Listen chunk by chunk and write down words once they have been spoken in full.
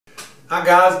Hi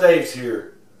guys, Dave's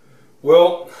here.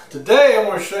 Well, today I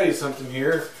want to show you something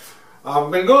here.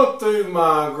 I've been going through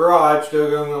my garage,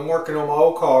 I'm working on my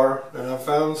old car, and I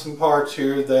found some parts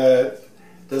here that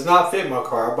does not fit my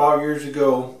car. I bought years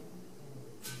ago.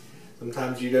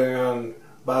 Sometimes you don't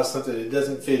buy something that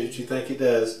doesn't fit it, you think it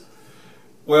does.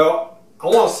 Well, I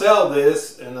want to sell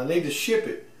this and I need to ship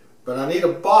it, but I need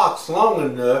a box long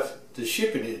enough to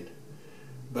ship it in.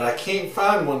 But I can't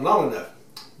find one long enough.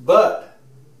 But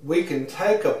we can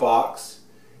take a box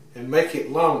and make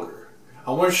it longer.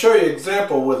 I want to show you an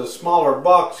example with a smaller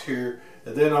box here,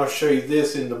 and then I'll show you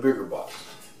this in the bigger box.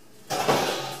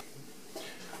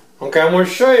 Okay, I'm going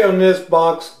to show you on this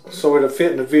box so it'll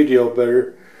fit in the video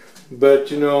better. But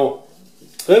you know,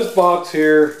 this box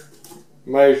here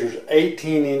measures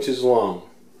 18 inches long.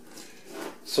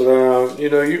 So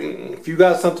you know, if you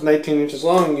got something 18 inches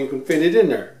long, you can fit it in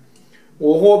there.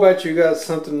 Well, what about you got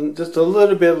something just a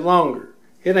little bit longer?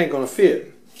 It ain't going to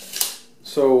fit.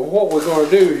 So what we're going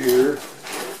to do here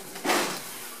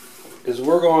is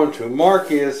we're going to mark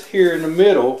this here in the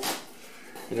middle,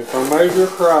 and if I measure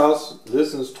across,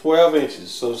 this is 12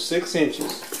 inches, so 6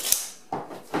 inches.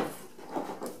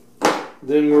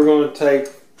 Then we're going to take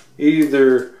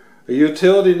either a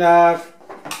utility knife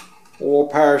or a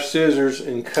pair of scissors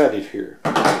and cut it here.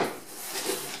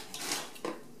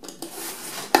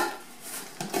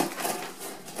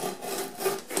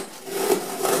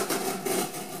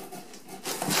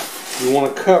 You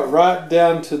want to cut right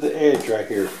down to the edge right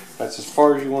here. That's as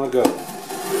far as you want to go.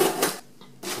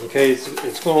 Okay,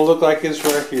 it's going to look like this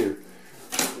right here.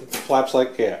 It flaps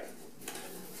like that.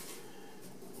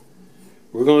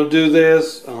 We're going to do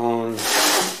this on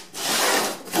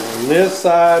this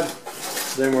side,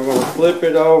 then we're going to flip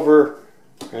it over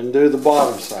and do the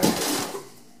bottom side.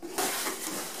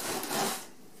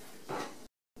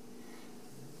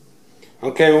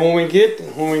 Okay, when we get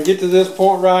to this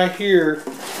point right here,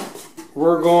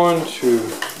 we're going to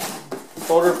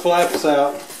fold our flaps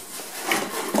out.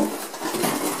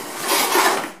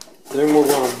 Then we're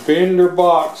going to bend our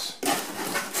box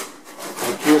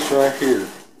like this right here.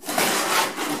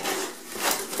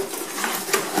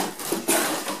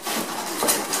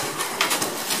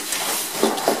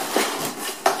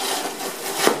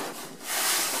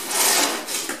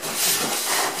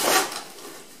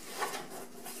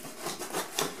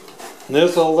 And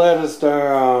this will let us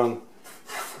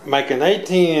make an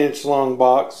 18-inch long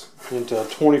box into a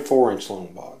 24-inch long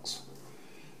box.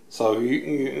 So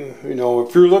you know,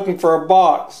 if you're looking for a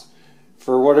box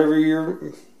for whatever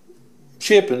you're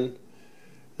shipping,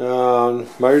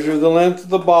 measure the length of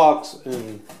the box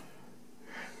and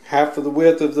half of the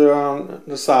width of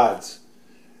the sides,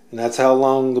 and that's how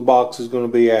long the box is going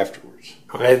to be afterwards.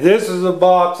 Okay, this is a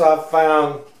box I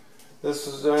found. This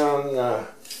is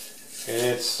and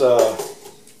it's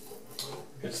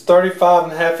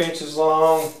 35.5 inches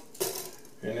long,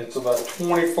 and it's about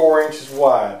 24 inches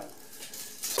wide.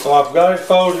 So I've got it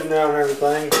folded now and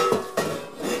everything,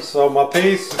 so my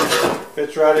piece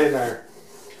fits right in there.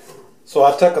 So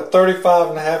I took a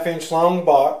 35.5 inch long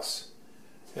box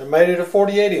and made it a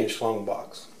 48 inch long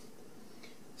box.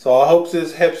 So I hope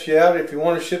this helps you out if you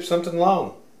want to ship something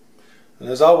long. And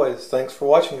as always, thanks for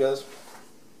watching, guys.